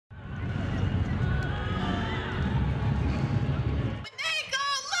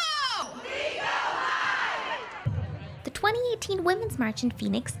2019 Women's March in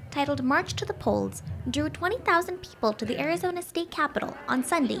Phoenix, titled March to the Polls, drew 20,000 people to the Arizona State Capitol on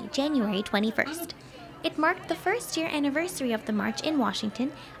Sunday, January 21st. It marked the first-year anniversary of the march in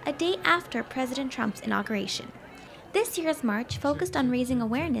Washington, a day after President Trump's inauguration. This year's march focused on raising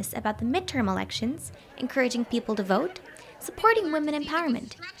awareness about the midterm elections, encouraging people to vote, supporting women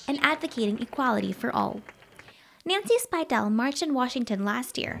empowerment, and advocating equality for all. Nancy Speidel marched in Washington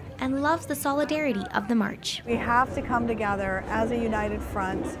last year and loves the solidarity of the march. We have to come together as a united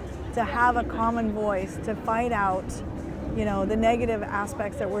front to have a common voice to fight out, the negative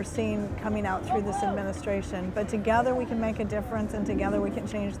aspects that we're seeing coming out through this administration. But together we can make a difference, and together we can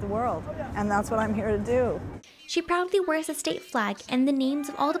change the world. And that's what I'm here to do. She proudly wears the state flag and the names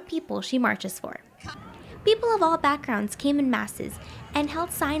of all the people she marches for. People of all backgrounds came in masses and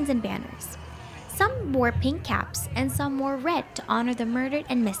held signs and banners. Some wore pink caps and some wore red to honor the murdered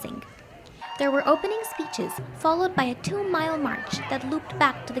and missing. There were opening speeches followed by a 2-mile march that looped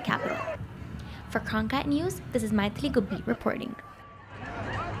back to the Capitol. For Cronkite News, this is Maithili Gubbi reporting.